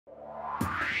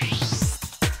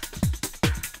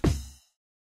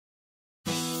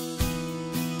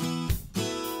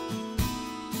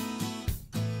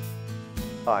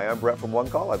Hi, I'm Brett from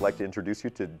OneCall. I'd like to introduce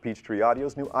you to Peachtree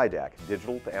Audio's new iDac,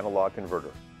 digital to analog converter.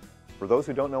 For those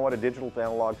who don't know what a digital to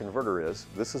analog converter is,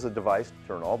 this is a device to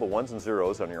turn all the ones and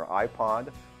zeros on your iPod,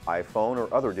 iPhone,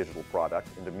 or other digital product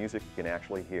into music you can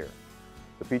actually hear.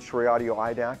 The Peachtree Audio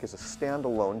iDac is a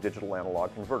standalone digital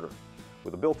analog converter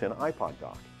with a built-in iPod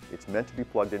dock. It's meant to be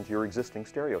plugged into your existing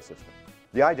stereo system.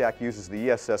 The iDac uses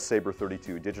the ESS Sabre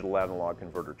 32 digital analog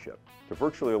converter chip to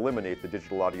virtually eliminate the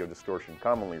digital audio distortion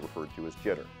commonly referred to as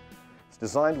jitter. It's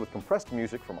designed with compressed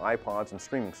music from iPods and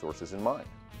streaming sources in mind.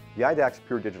 The iDac's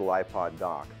pure digital iPod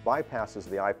dock bypasses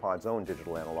the iPod's own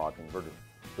digital analog converter,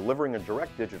 delivering a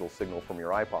direct digital signal from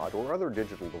your iPod or other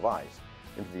digital device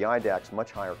into the iDac's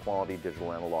much higher quality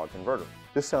digital analog converter.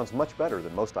 This sounds much better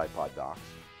than most iPod docks,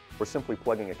 or simply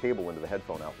plugging a cable into the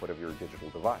headphone output of your digital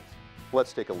device.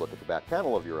 Let's take a look at the back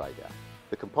panel of your iDac.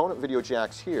 The component video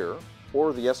jacks here,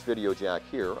 or the S-video jack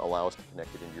here, allow us to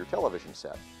connect it into your television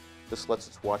set. This lets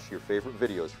us watch your favorite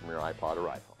videos from your iPod or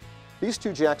iPhone. These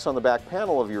two jacks on the back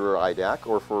panel of your iDac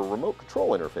are for a remote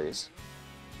control interface.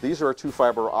 These are our two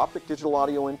fiber optic digital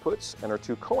audio inputs and our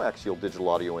two coaxial digital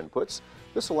audio inputs.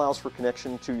 This allows for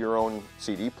connection to your own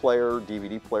CD player,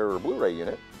 DVD player, or Blu-ray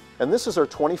unit. And this is our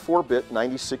 24-bit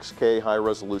 96K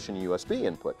high-resolution USB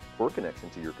input for connection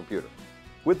to your computer.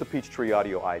 With the Peachtree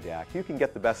Audio iDac, you can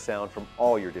get the best sound from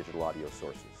all your digital audio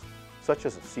sources, such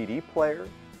as a CD player,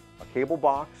 a cable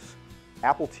box,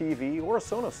 Apple TV, or a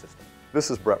Sonos system.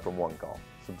 This is Brett from OneCall.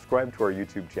 Subscribe to our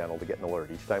YouTube channel to get an alert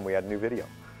each time we add a new video.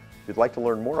 If you'd like to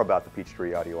learn more about the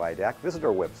Peachtree Audio iDac, visit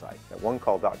our website at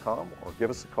onecall.com or give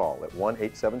us a call at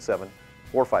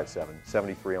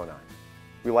 1-877-457-7309.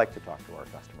 We like to talk to our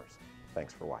customers.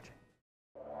 Thanks for watching.